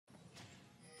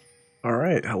All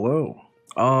right, hello.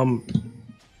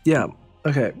 Yeah,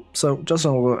 okay. So just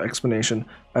a little explanation.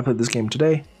 I played this game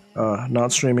today,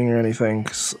 not streaming or anything,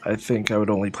 'cause I think I would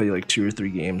only play like 2 or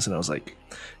 3 games, and I was like,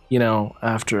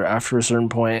 after a certain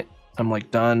point, I'm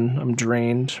like done. I'm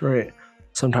drained, right?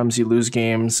 Sometimes you lose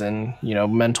games, and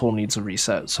mental needs a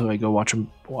reset. So I go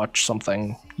watch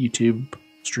something, YouTube,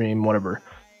 stream, whatever.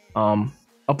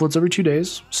 Uploads every 2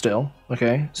 days. Still,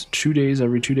 okay. It's 2 days.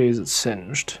 Every 2 days, it's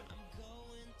singed.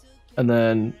 And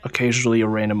then occasionally a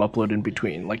random upload in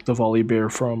between, like the volley bear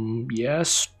from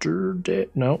yesterday,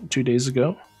 no, 2 days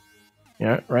ago.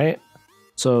 Yeah, right?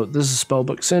 So this is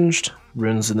Spellbook Singed,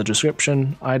 runes in the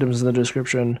description, items in the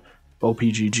description,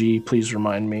 OPGG, please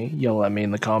remind me, yell at me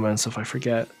in the comments if I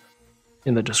forget,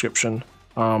 in the description.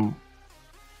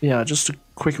 Yeah, just a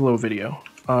quick little video.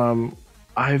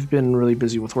 I've been really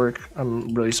busy with work,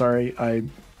 I'm really sorry, I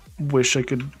wish I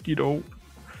could,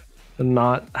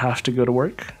 not have to go to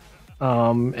work.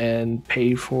 And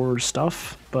pay for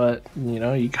stuff, but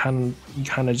you kind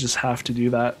of just have to do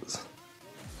that,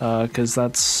 because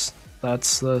that's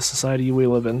the society we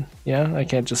live in. Yeah, I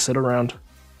can't just sit around.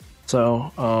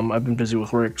 So I've been busy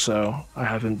with work, so I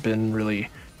haven't been really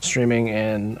streaming,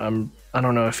 and I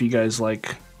don't know if you guys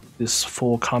like this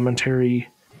full commentary,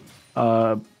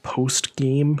 post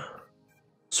game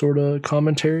sort of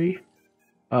commentary,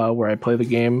 where I play the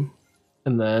game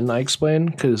and then I explain,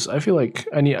 because I feel like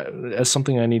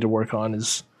something I need to work on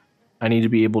is I need to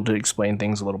be able to explain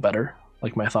things a little better,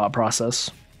 like my thought process,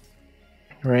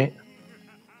 right?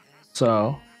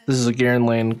 So this is a Garen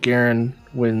lane. Garen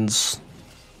wins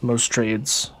most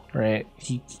trades, right?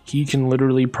 He can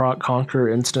literally proc conquer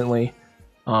instantly.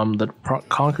 The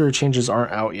conqueror changes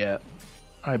aren't out yet,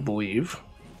 I believe,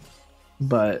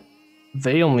 but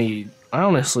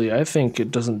I think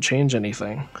it doesn't change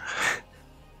anything.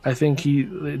 I think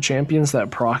he champions that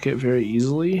proc it very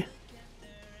easily,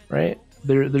 right?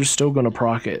 They're still gonna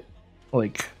proc it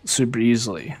like super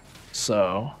easily.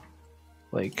 So,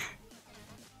 like,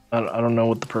 I don't know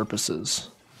what the purpose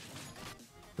is.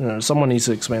 Someone needs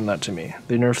to explain that to me.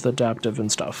 They nerfed the adaptive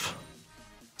and stuff.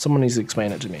 Someone needs to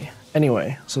explain it to me.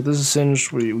 Anyway, so this is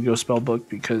Singed. We go Spellbook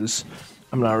because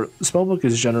Spellbook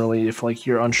is generally if like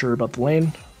you're unsure about the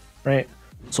lane, right?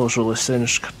 Socialist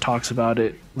Singed talks about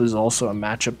it. There's also a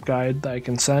matchup guide that I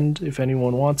can send if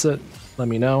anyone wants it. Let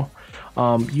me know.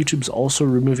 YouTube's also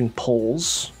removing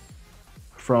polls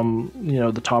from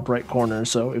the top right corner.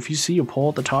 So if you see a poll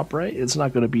at the top right, it's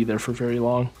not going to be there for very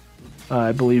long.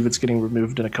 I believe it's getting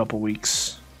removed in a couple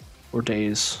weeks or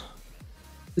days.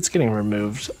 It's getting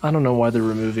removed. I don't know why they're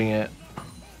removing it.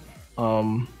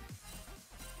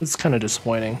 It's kind of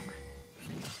disappointing.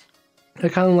 I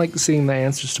kind of like seeing the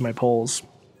answers to my polls.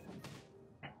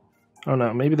 I don't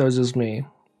know, maybe that was just me.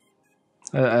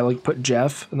 I like put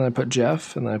Jeff, and then I put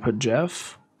Jeff, and then I put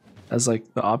Jeff as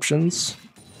like the options.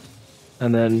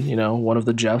 And then, one of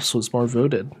the Jeffs was more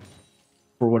voted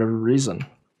for whatever reason.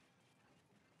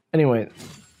 Anyway,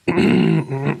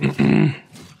 I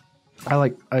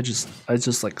just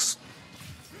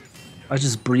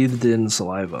breathed in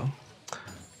saliva.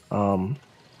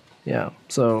 Yeah,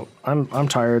 so I'm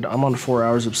tired. I'm on 4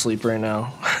 hours of sleep right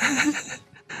now.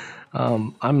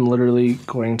 I'm literally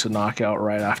going to knock out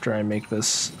right after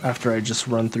after I just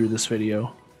run through this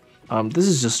video. This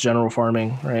is just general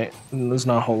farming, right? And there's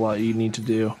not a whole lot you need to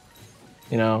do.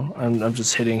 I'm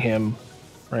just hitting him,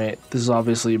 right? This is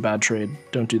obviously a bad trade.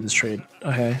 Don't do this trade,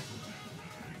 okay?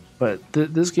 But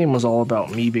this game was all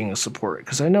about me being a support,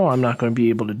 because I know I'm not going to be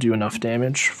able to do enough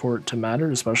damage for it to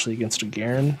matter, especially against a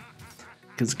Garen.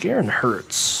 Because Garen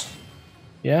hurts.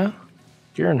 Yeah?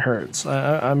 Garen hurts.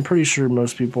 I'm pretty sure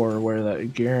most people are aware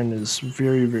that Garen is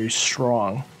very, very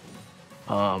strong.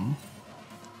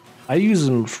 I use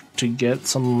him to get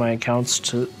some of my accounts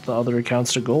to the other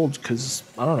accounts to gold because,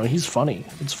 I don't know, he's funny.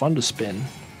 It's fun to spin.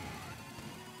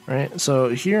 Right? So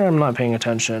here I'm not paying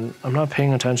attention. I'm not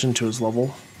paying attention to his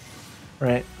level.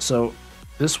 Right? So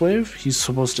this wave, he's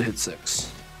supposed to hit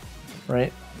 6.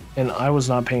 Right? And I was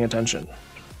not paying attention.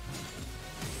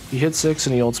 He hit 6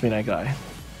 and he ults me and I die.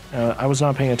 I was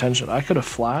not paying attention. I could have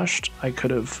flashed. I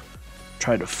could have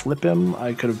tried to flip him.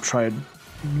 I could have tried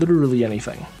literally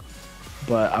anything.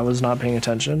 But I was not paying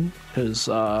attention because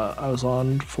I was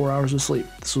on 4 hours of sleep.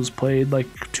 This was played like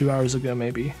 2 hours ago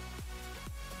maybe.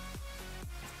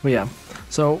 But yeah,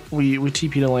 so we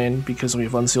TP to lane because we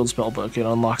have Unsealed Spellbook. It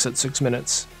unlocks at 6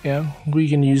 minutes. Yeah, we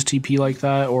can use TP like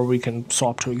that, or we can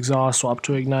swap to exhaust, swap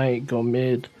to ignite, go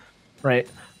mid, right?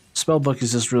 Spellbook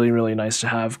is just really, really nice to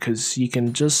have because you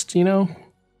can just,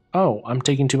 oh, I'm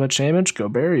taking too much damage, go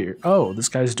barrier. Oh, this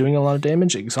guy's doing a lot of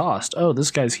damage, exhaust. Oh,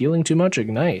 this guy's healing too much,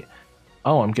 ignite.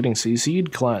 Oh, I'm getting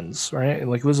CC'd cleanse, right?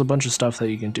 Like there's a bunch of stuff that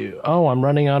you can do. Oh, I'm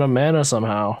running out of mana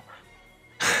somehow.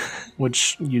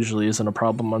 Which usually isn't a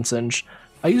problem on Singed.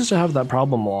 I used to have that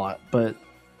problem a lot, but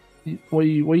what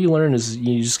you learn is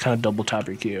you just kind of double tap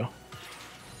your Q.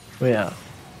 But yeah,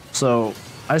 so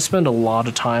I spend a lot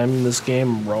of time in this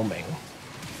game roaming.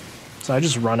 So I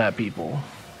just run at people,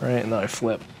 right? And then I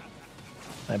flip.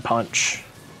 I punch.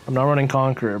 I'm not running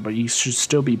Conqueror, but you should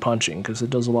still be punching because it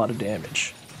does a lot of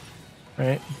damage.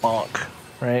 Right? Bonk.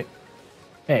 Right?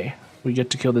 Hey, we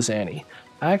get to kill this Annie.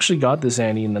 I actually got this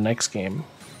Annie in the next game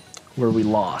where we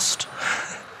lost.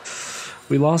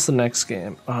 We lost the next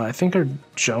game. I think our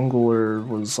jungler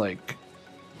was like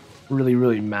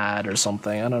really mad or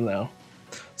something. I don't know.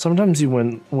 Sometimes you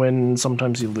win,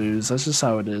 sometimes you lose. That's just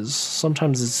how it is.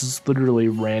 Sometimes it's just literally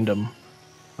random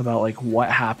about like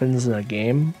what happens in a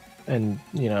game, and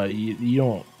you know you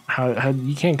don't how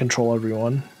you can't control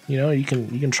everyone. You know you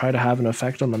can try to have an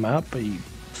effect on the map, but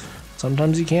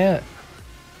sometimes you can't.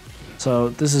 So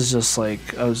this is just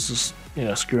like I was just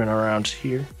screwing around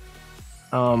here.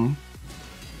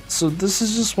 So this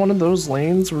is just one of those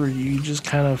lanes where you just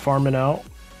kind of farm it out.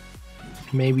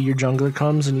 Maybe your jungler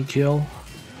comes and you kill.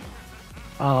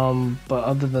 But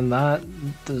other than that,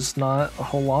 there's not a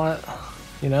whole lot,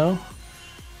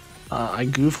 I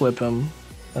goo flip him,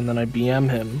 and then I BM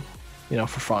him,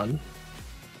 for fun.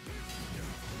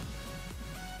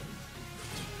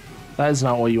 That is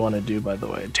not what you want to do, by the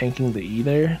way. Tanking the E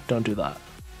there, don't do that.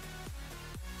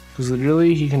 Because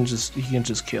literally, he can just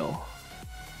kill.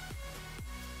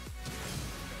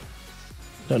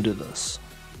 Don't do this.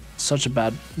 Such a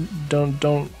bad. Don't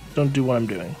do what I'm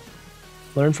doing.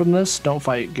 Learn from this. Don't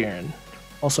fight Garen.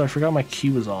 Also, I forgot my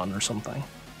key was on or something.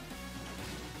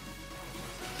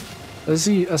 So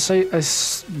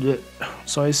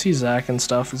I see Zach and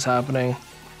stuff is happening.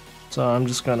 So I'm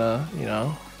just gonna,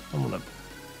 I'm gonna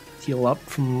heal up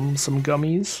from some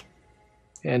gummies,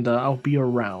 and I'll be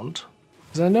around.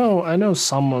 Cause I know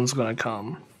someone's gonna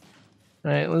come.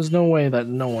 Right? There's no way that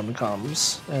no one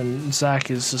comes. And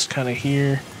Zach is just kind of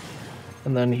here,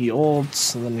 and then he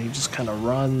ults, and then he just kind of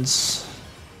runs.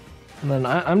 And then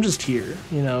I'm just here,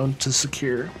 to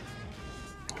secure.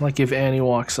 Like if Annie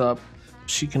walks up,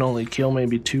 she can only kill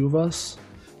maybe 2 of us,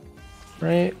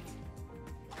 right?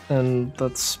 And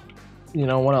that's,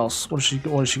 what else? What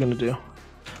is she gonna do?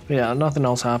 But yeah, nothing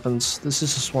else happens. This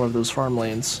is just one of those farm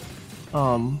lanes.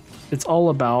 It's all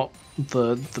about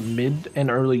the mid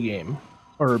and early game,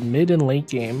 or mid and late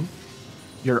game,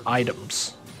 your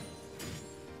items.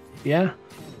 Yeah.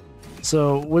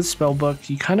 So with Spellbook,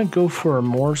 you kind of go for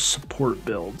more support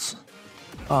builds.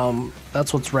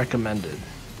 That's what's recommended.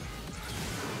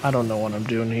 I don't know what I'm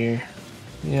doing here.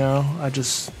 I'm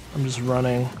just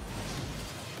running.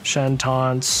 Shen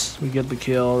taunts, we get the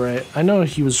kill, right? I know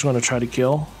he was going to try to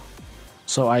kill,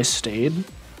 so I stayed.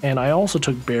 And I also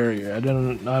took barrier. I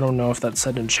don't know if that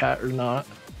said in chat or not,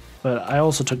 but I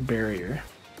also took barrier.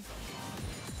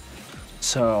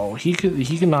 So he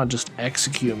cannot just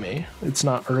execute me. It's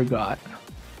not Urgot.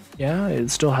 Yeah,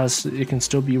 it can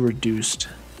still be reduced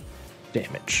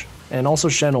damage. And also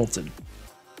Shen ulted,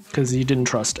 because he didn't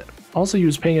trust it. Also, he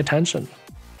was paying attention.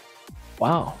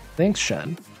 Wow, thanks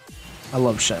Shen. I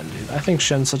love Shen, dude. I think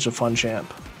Shen's such a fun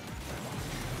champ.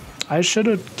 I should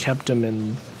have kept him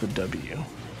in the W.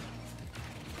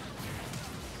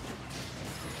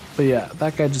 But yeah,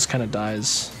 that guy just kind of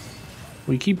dies.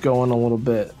 We keep going a little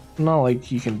bit. Not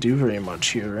like you can do very much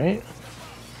here, right?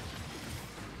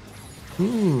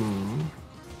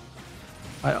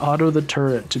 I auto the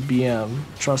turret to BM.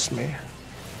 Trust me.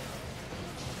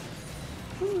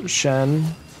 Shen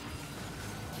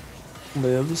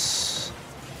lives.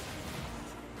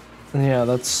 And yeah,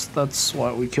 that's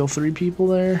what we kill 3 people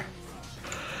there.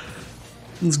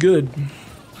 It's good.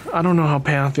 I don't know how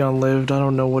Pantheon lived. I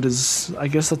don't know what his. I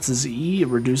guess that's his E. It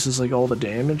reduces like all the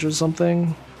damage or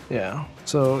something. Yeah.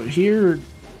 So here,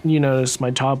 you notice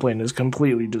my top lane is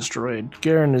completely destroyed.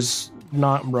 Garen is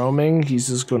not roaming. He's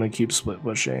just going to keep split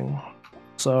pushing.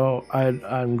 So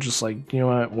I'm just like,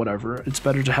 whatever. It's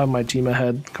better to have my team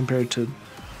ahead compared to,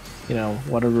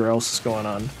 whatever else is going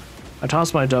on. I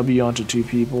toss my W onto 2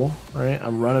 people, right?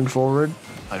 I'm running forward.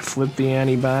 I flip the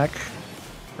Annie back,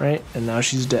 right? And now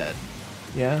she's dead.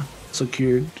 Yeah?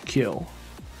 Secured kill.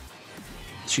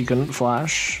 She couldn't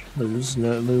flash. There's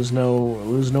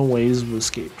no ways of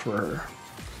escape for her.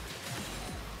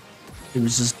 It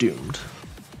was just doomed.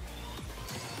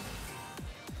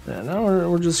 Yeah, now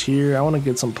we're just here. I want to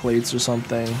get some plates or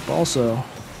something, but also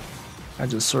I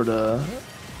just sort of,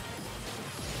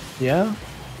 yeah,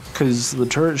 because the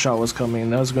turret shot was coming.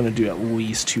 That was going to do at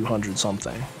least 200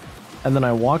 something. And then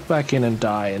I walk back in and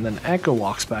die, and then Echo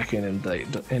walks back in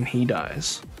and he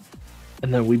dies.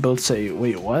 And then we both say,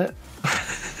 wait, what?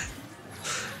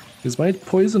 Because my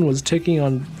poison was ticking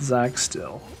on Zach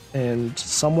still, and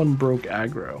someone broke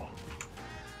aggro.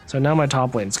 So now my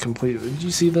top lane's completely. Did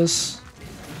you see this?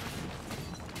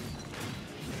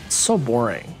 It's so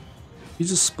boring. He's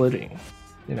just splitting,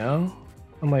 you know?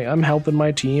 I'm helping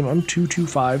my team. I'm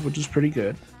 2-2-5, which is pretty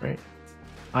good, right?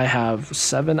 I have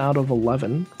 7 out of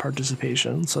 11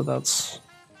 participation, so that's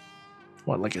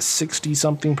what, like a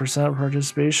 60-something%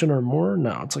 participation or more?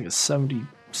 No, it's like a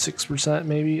 76%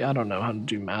 maybe. I don't know how to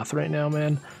do math right now,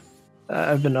 man.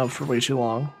 I've been up for way too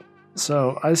long.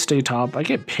 So I stay top. I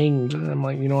get pinged, and I'm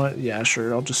like, you know what? Yeah,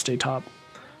 sure, I'll just stay top.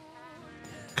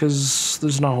 Because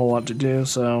there's not a whole lot to do,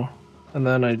 so. And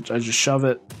then I just shove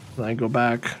it, and I go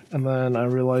back, and then I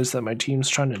realize that my team's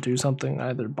trying to do something,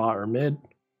 either bot or mid.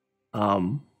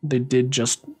 They did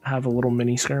just have a little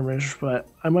mini skirmish, but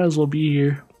I might as well be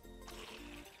here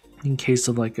in case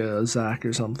of like a Zach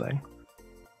or something.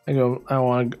 I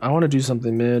want to do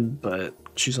something mid, but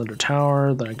she's under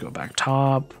tower. Then I go back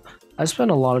top. I spend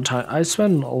a lot of time. I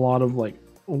spend a lot of like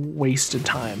wasted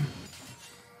time.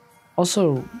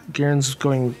 Also, Garen's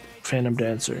going Phantom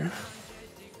Dancer.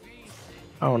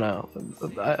 I don't know.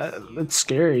 It's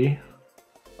scary.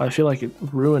 I feel like it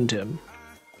ruined him.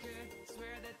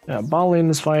 Yeah, bot lane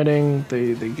is fighting,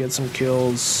 they get some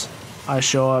kills. I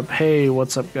show up, hey,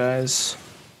 what's up guys?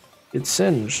 It's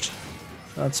Singed.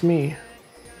 That's me.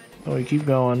 And we keep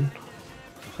going.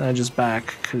 And I just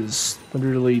back, because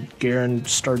literally Garen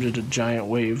started a giant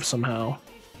wave somehow.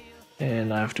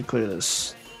 And I have to clear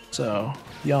this. So,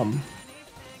 yum.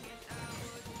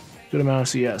 Good amount of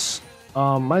CS.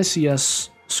 My CS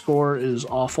score is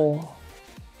awful.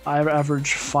 I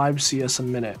average 5 CS a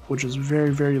minute, which is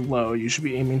very, very low. You should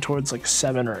be aiming towards like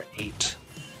 7 or 8.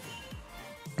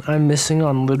 I'm missing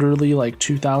on literally like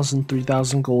 2,000,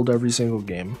 3,000 gold every single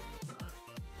game.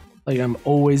 Like I'm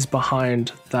always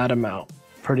behind that amount,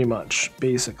 pretty much,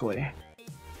 basically.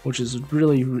 Which is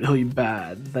really, really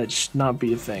bad. That should not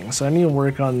be a thing. So I need to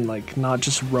work on like not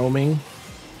just roaming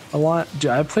a lot. Dude,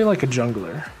 I play like a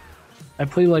jungler. I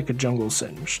play like a jungle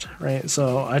Singed, right?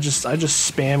 So I just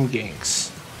spam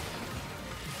ganks.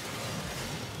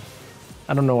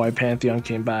 I don't know why Pantheon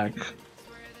came back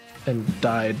and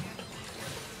died.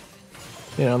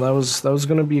 You know, that was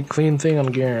gonna be a clean thing on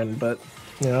Garen, but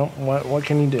you know, what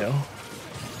can you do?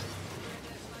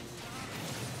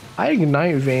 I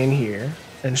ignite Vayne here,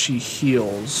 and she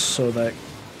heals, so that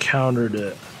countered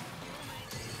it.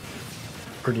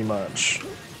 Pretty much.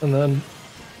 And then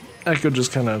Echo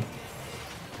just kinda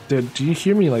did you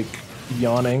hear me like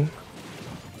yawning?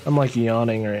 I'm like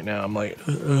yawning right now. I'm like,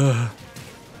 ugh.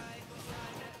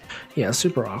 Yeah,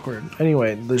 super awkward.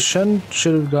 Anyway, the Shen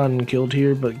should have gotten killed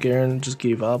here, but Garen just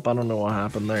gave up. I don't know what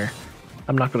happened there.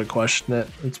 I'm not going to question it.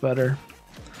 It's better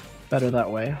that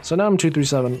way. So now I'm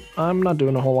 237. I'm not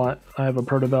doing a whole lot. I have a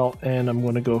Protobelt, and I'm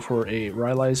going to go for a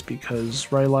Rylais because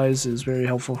Rylais is very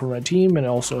helpful for my team, and it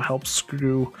also helps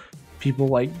screw people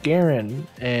like Garen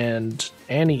and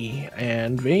Annie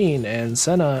and Vayne and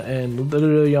Senna and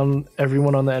literally on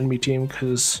everyone on the enemy team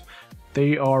because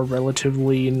they are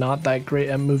relatively not that great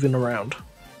at moving around.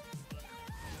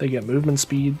 They get movement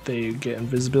speed, they get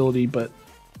invisibility, but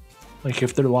like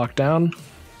if they're locked down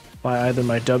by either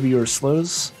my W or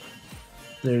slows,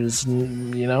 there's,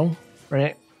 you know,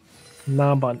 right?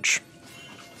 Not a bunch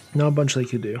they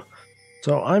could do.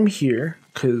 So I'm here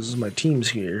because my team's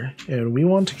here and we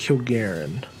want to kill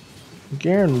Garen.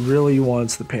 Garen really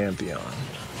wants the Pantheon.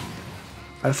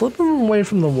 I flip him away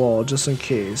from the wall just in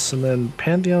case, and then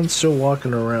Pantheon's still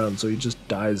walking around, so he just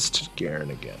dies to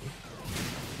Garen again.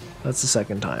 That's the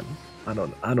second time. I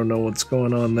don't know what's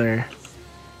going on there.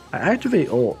 I activate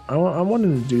ult. I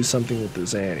wanted to do something with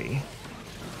this Annie.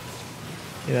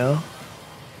 You know?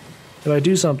 If I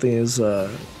do something is, you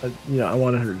know, I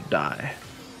wanted her to die.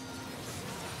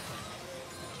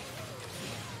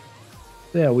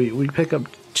 Yeah, we pick up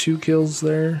 2 kills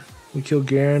there. We kill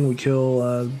Garen, we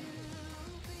kill,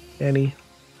 Annie.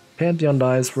 Pantheon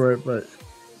dies for it, but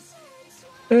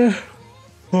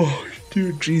oh,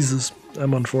 dude, Jesus.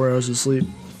 I'm on 4 hours of sleep.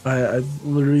 I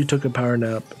literally took a power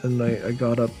nap and I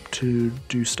got up to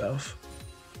do stuff.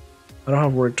 I don't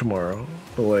have work tomorrow,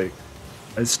 but like,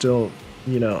 I still,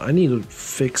 you know, I need to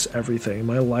fix everything.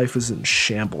 My life is in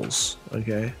shambles,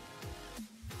 okay?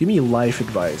 Give me life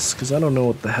advice, because I don't know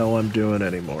what the hell I'm doing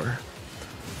anymore.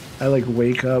 I like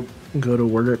wake up, go to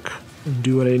work,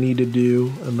 do what I need to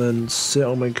do, and then sit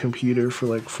on my computer for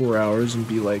like 4 hours and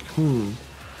be like,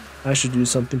 I should do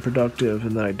something productive,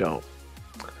 and then I don't.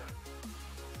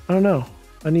 I don't know.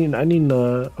 I need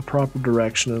a proper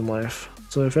direction in life.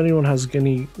 So if anyone has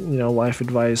any, life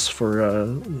advice for a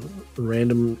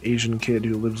random Asian kid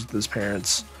who lives with his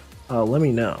parents, let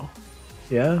me know.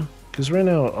 Yeah, because right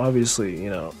now, obviously,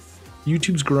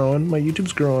 YouTube's growing. My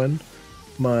YouTube's growing.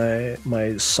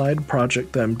 My side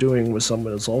project that I'm doing with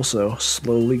someone is also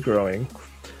slowly growing.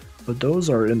 But those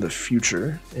are in the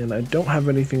future, and I don't have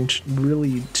anything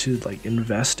to like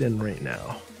invest in right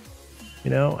now.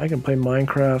 I can play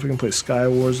Minecraft, I can play Sky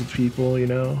Wars with people,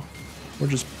 we're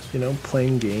just,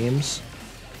 playing games.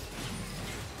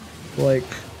 Like,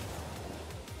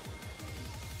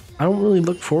 I don't really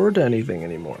look forward to anything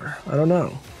anymore. I don't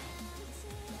know.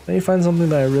 I need to find something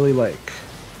that I really like.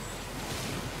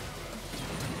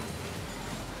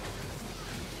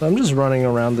 I'm just running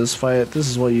around this fight. This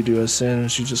is what you do as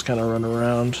Singed, you just kind of run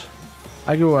around.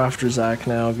 I go after Zac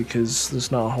now because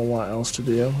there's not a whole lot else to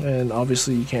do, and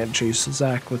obviously you can't chase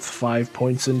Zac with 5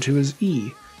 points into his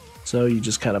E, so you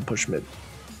just kind of push mid.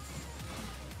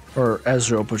 Or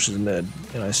Ezreal pushes mid,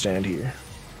 and I stand here.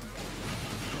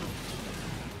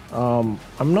 I'm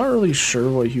not really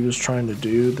sure what he was trying to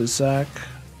do, this Zac,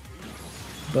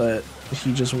 but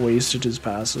he just wasted his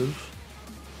passive.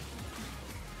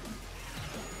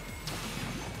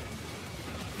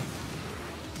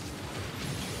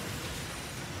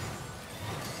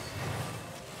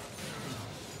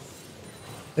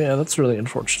 Yeah, that's really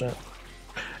unfortunate.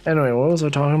 Anyway, what was I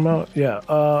talking about? Yeah,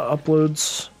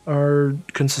 uploads are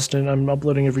consistent. I'm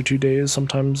uploading every 2 days,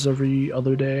 sometimes every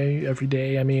other day, every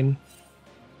day, I mean.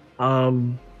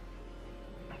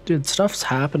 Dude, stuff's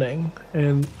happening,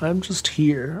 and I'm just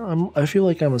here. I feel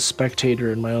like I'm a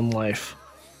spectator in my own life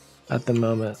at the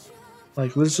moment.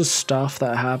 Like, there's just stuff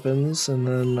that happens, and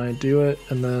then I do it,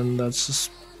 and then that's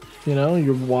just,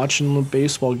 you're watching a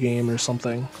baseball game or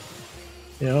something.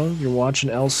 You're watching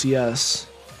LCS.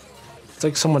 It's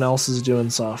like someone else is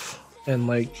doing stuff, and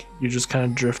like you're just kind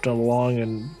of drifting along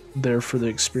and there for the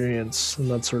experience, and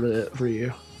that's sort of it for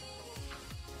you.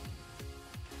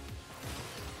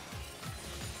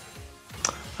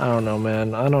 I don't know,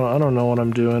 man. I don't know what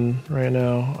I'm doing right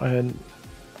now. I don't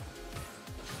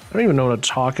even know what to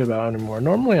talk about anymore.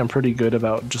 Normally I'm pretty good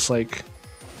about just like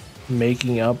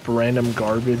making up random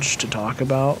garbage to talk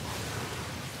about.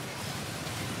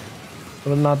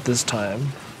 But not this time.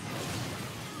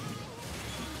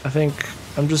 I think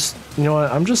I'm just,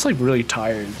 I'm just like really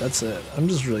tired. That's it. I'm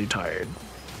just really tired.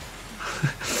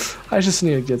 I just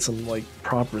need to get some like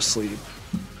proper sleep,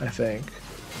 I think.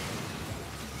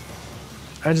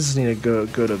 I just need to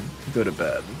go to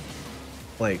bed.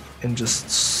 Like, and just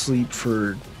sleep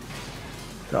for,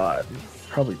 God,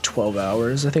 probably 12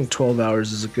 hours. I think 12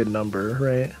 hours is a good number,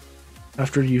 right?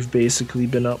 After you've basically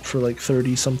been up for like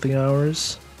 30 something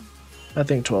hours. I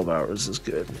think 12 hours is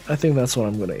good. I think that's what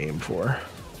I'm going to aim for.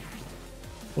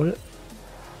 What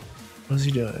is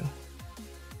he doing?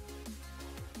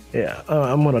 Yeah,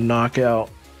 I'm going to knock out.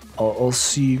 I'll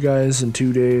see you guys in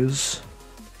 2 days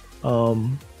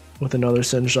with another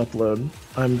Singed upload.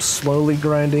 I'm slowly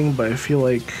grinding, but I feel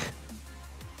like,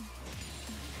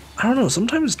 I don't know,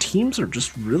 sometimes teams are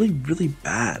just really, really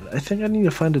bad. I think I need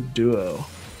to find a duo.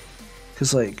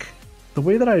 Because, like, the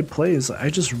way that I play is I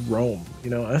just roam,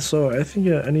 so I think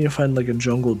I need to find like a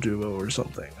jungle duo or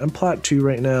something. I'm plat 2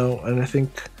 right now, and I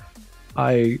think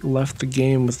I left the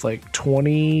game with like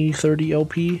 20-30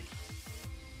 LP,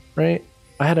 right?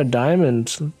 I had a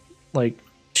diamond like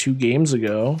 2 games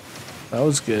ago. That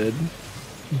was good,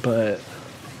 but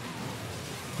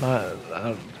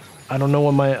I don't know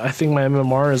what I think my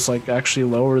MMR is like actually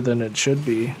lower than it should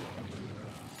be.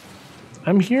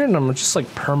 I'm here and I'm just like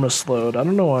perma-slowed. I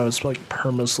don't know why I was like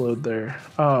perma-slowed there.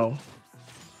 Oh.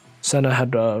 Senna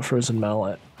had frozen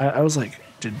mallet. I was like,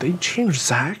 did they change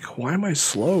Zac? Why am I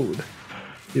slowed?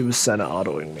 It was Senna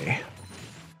autoing me.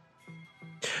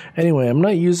 Anyway, I'm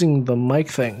not using the mic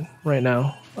thing right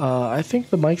now. I think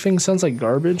the mic thing sounds like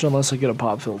garbage unless I get a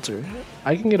pop filter.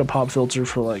 I can get a pop filter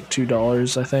for like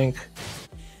 $2, I think.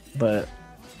 But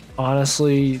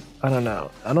honestly, I don't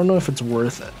know. I don't know if it's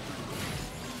worth it.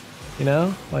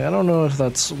 Like, I don't know if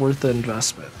that's worth the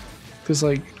investment. Because,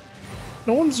 like,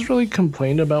 no one's really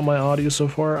complained about my audio so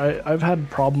far. I've had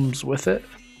problems with it.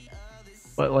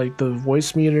 But, like, the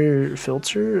voice meter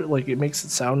filter, like, it makes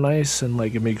it sound nice. And,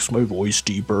 like, it makes my voice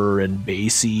deeper and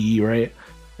bassy, right?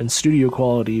 And studio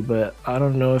quality. But I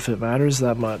don't know if it matters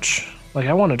that much. Like,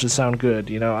 I want it to sound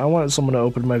good, I want someone to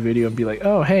open my video and be like,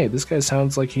 oh, hey, this guy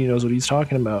sounds like he knows what he's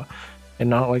talking about. And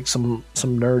not like some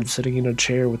nerd sitting in a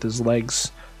chair with his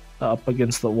legs up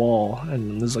against the wall,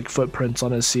 and there's like footprints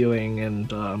on his ceiling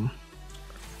and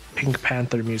Pink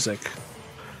Panther music,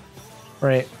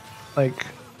 right? Like,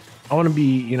 I want to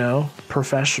be, you know,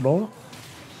 professional,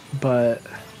 but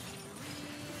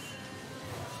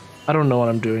I don't know what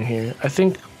I'm doing here. I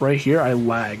think right here I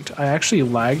lagged. I actually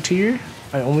lagged here.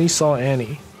 I only saw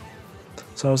Annie.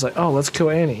 So I was like, oh, let's kill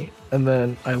Annie. And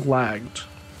then I lagged.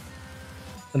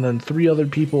 And then 3 other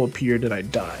people appeared and I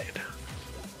died.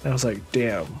 And I was like,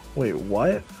 damn, wait,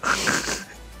 what?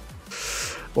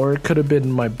 Or it could have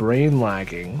been my brain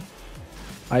lagging.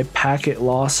 I packet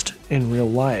lost in real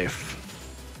life.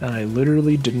 And I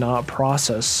literally did not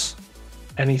process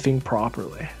anything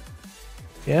properly.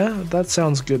 Yeah, that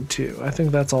sounds good too. I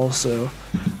think that's also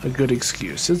a good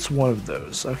excuse. It's one of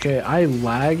those. Okay, I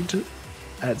lagged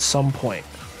at some point.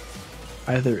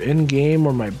 Either in game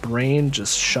or my brain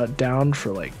just shut down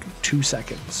for like 2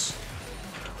 seconds.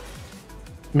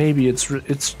 Maybe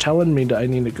it's telling me that I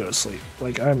need to go to sleep.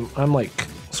 Like I'm like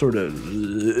sort of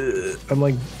I'm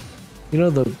like, you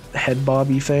know, the head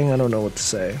bobby thing. I don't know what to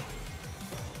say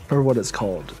or what it's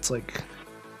called. It's like,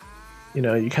 you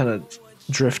know, you kind of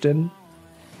drifting.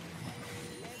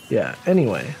 Yeah.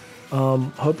 Anyway,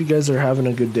 hope you guys are having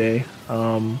a good day.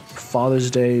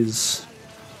 Father's Day is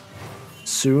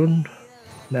soon.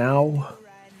 Now,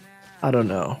 I don't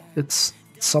know. It's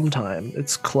sometime.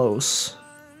 It's close.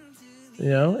 You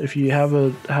know, if you have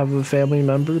a family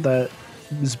member that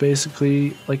is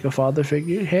basically like a father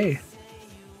figure, hey,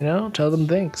 you know, tell them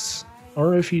thanks.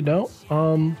 Or if you don't,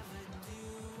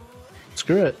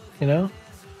 screw it. You know,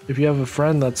 if you have a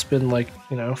friend that's been like,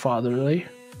 you know, fatherly,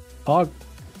 hog,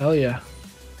 hell yeah.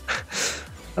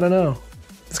 I don't know.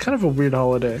 It's kind of a weird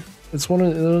holiday. It's one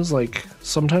of those, like,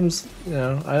 sometimes, you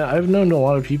know, I've known a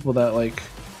lot of people that, like,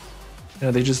 you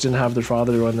know, they just didn't have their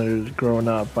father when they're growing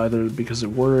up, either because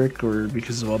of work or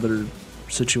because of other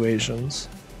situations.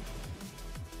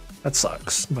 That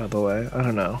sucks, by the way. I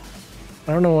don't know.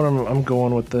 I don't know what I'm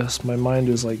going with this. My mind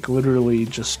is, like, literally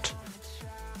just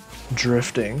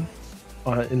drifting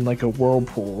in, like, a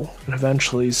whirlpool. And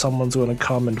eventually someone's going to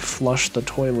come and flush the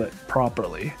toilet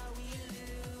properly.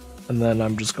 And then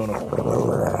I'm just gonna,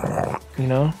 you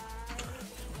know?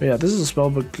 But yeah, this is a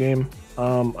spellbook game.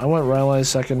 I went Rylai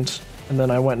second, and then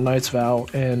I went Knight's Vow,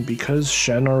 and because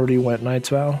Shen already went Knight's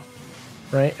Vow,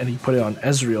 right, and he put it on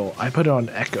Ezreal, I put it on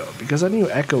Echo, because I knew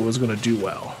Echo was gonna do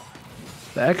well.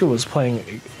 The Echo was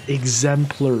playing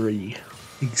exemplary,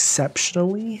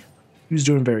 exceptionally. He was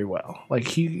doing very well.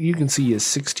 Like, you can see his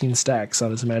 16 stacks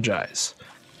on his Magi's.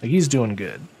 Like, he's doing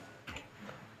good.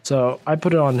 So, I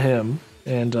put it on him.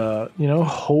 And, you know,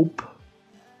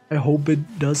 I hope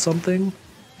it does something,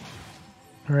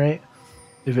 right?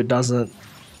 If it doesn't,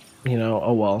 you know,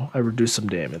 oh well, I reduce some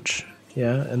damage,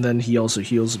 yeah? And then he also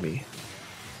heals me.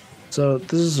 So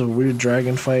this is a weird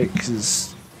dragon fight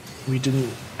because we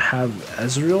didn't have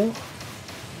Ezreal,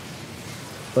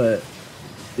 but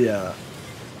yeah,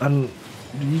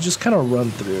 you just kind of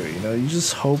run through, you know, you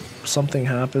just hope something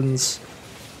happens.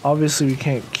 Obviously we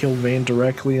can't kill Vayne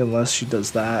directly unless she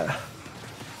does that.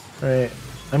 Right,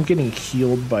 I'm getting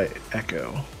healed by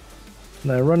Echo,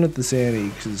 and I run at this Annie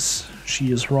because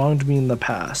she has wronged me in the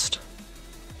past.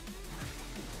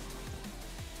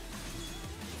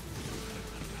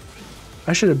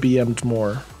 I should have BM'd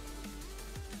more.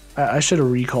 I should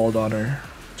have recalled on her,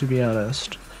 to be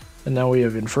honest. And now we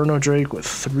have Inferno Drake with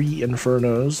 3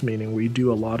 Infernos, meaning we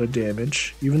do a lot of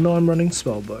damage, even though I'm running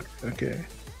Spellbook. Okay,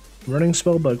 I'm running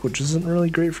Spellbook, which isn't really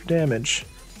great for damage.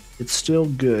 It's still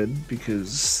good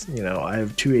because, you know, I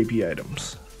have 2 AP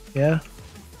items. Yeah?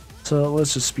 So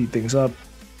let's just speed things up.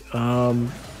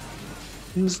 You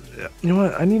know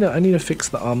what? I need to fix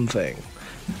the thing.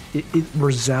 It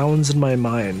resounds in my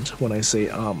mind when I say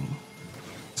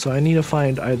So I need to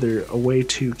find either a way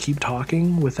to keep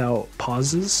talking without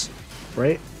pauses,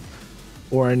 right?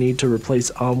 Or I need to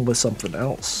replace with something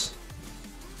else.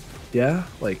 Yeah?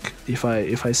 Like if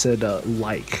I said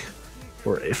like,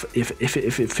 or if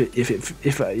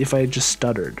I just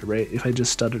stuttered, right? If I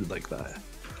just stuttered like that.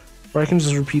 Or I can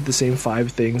just repeat the same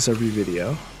 5 things every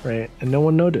video, right? And no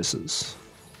one notices.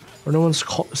 Or no one's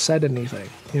said anything.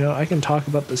 You know, I can talk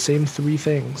about the same 3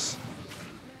 things,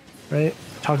 right?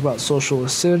 Talk about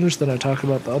Socialist Singed, then I talk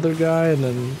about the other guy, and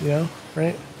then, you know,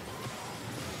 right?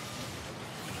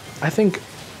 I think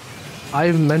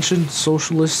I've mentioned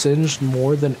Socialist Singed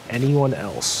more than anyone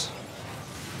else.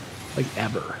 Like,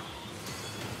 ever.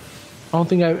 I don't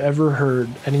think I've ever heard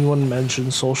anyone mention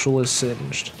Socialist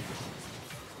Singed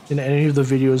in any of the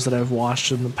videos that I've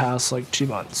watched in the past, like, 2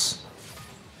 months.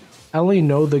 I only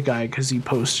know the guy because he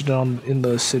posted in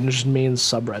the Singed main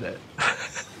subreddit.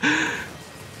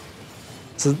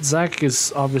 So Zach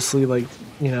is obviously, like,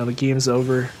 you know, the game's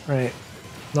over, right?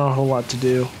 Not a whole lot to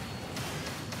do.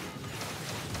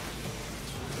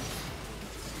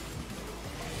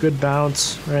 Good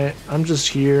bounce, right? I'm just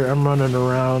here. I'm running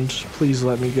around. Please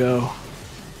let me go.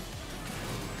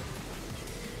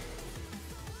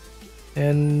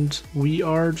 And we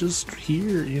are just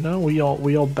here, you know? We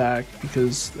all back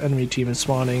because the enemy team is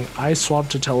spawning. I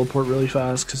swapped to teleport really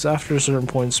fast because after a certain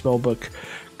point, Spellbook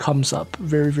comes up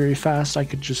very, very fast. I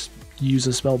could just use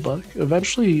a Spellbook.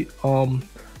 Eventually,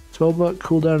 Spellbook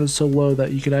cooldown is so low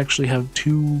that you could actually have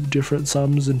 2 different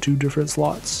sums in 2 different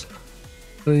slots.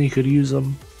 And then you could use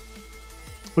them.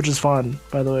 Which is fun,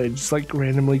 by the way. Just like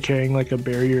randomly carrying like a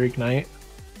barrier ignite.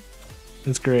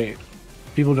 It's great.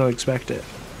 People don't expect it.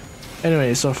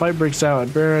 Anyway, so a fight breaks out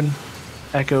at Baron.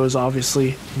 Echo is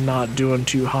obviously not doing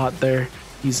too hot there.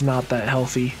 He's not that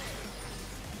healthy.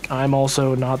 I'm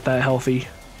also not that healthy.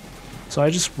 So I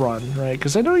just run, right?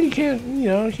 Because I know you can't, you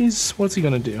know, what's he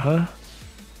gonna do, huh?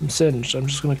 I'm singed. I'm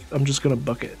just gonna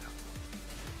book it.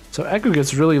 So Echo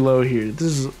gets really low here.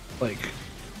 This is like,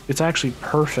 it's actually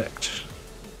perfect.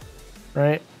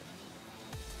 Right?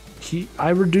 I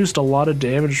reduced a lot of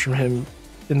damage from him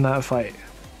in that fight.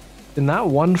 In that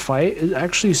one fight, it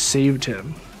actually saved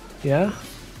him. Yeah?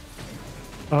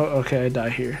 Oh, okay, I die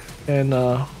here. And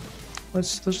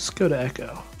let's just go to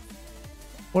Echo.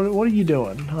 What are you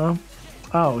doing, huh?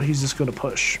 Oh, he's just gonna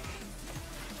push.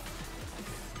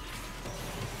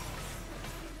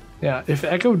 Yeah, if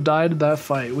Echo died that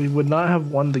fight, we would not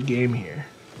have won the game here.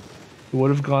 It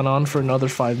would have gone on for another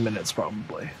 5 minutes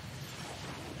probably.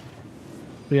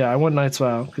 But yeah, I went Knight's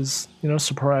Vow because, you know,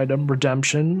 super item,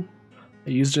 redemption.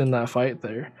 I used it in that fight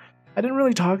there. I didn't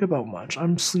really talk about much.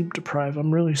 I'm sleep deprived.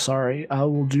 I'm really sorry. I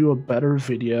will do a better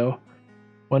video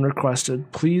when requested.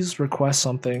 Please request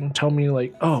something. Tell me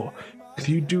like, oh, if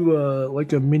you do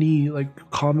a mini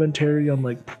like commentary on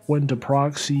like when to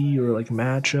proxy or like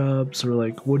matchups or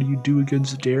like what do you do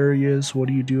against Darius? What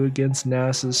do you do against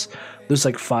Nasus? There's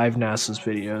like 5 Nasus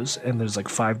videos and there's like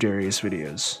 5 Darius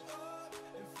videos.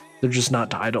 They're just not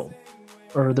titled.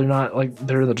 Or they're not like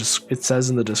it says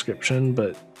in the description,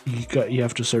 but you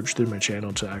have to search through my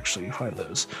channel to actually find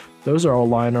those. Those are all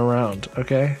lying around.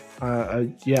 Okay,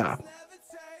 yeah.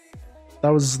 That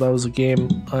was a game.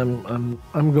 I'm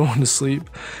going to sleep.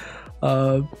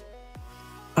 I'm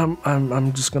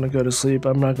just gonna go to sleep.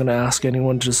 I'm not gonna ask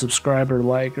anyone to subscribe or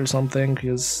like or something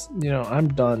because you know I'm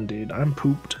done, dude. I'm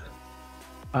pooped.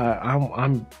 God,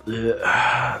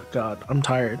 I'm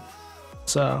tired.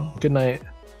 So good night.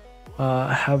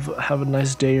 Have a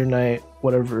nice day or night,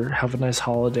 whatever. Have a nice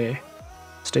holiday.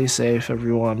 Stay safe,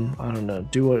 everyone. I don't know.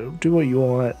 Do what you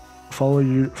want. Follow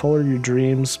your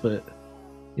dreams, but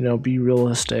you know, be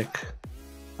realistic.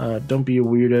 Don't be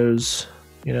weirdos.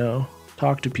 You know,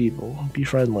 talk to people. Be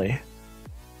friendly.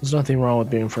 There's nothing wrong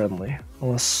with being friendly,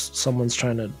 unless someone's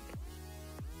trying to.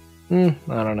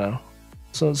 I don't know.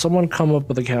 So someone come up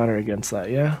with a counter against that.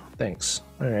 Yeah. Thanks.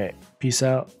 All right. Peace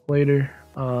out. Later.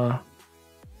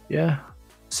 Yeah,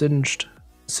 singed,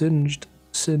 singed,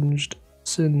 singed,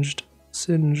 singed,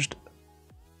 singed,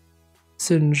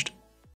 singed.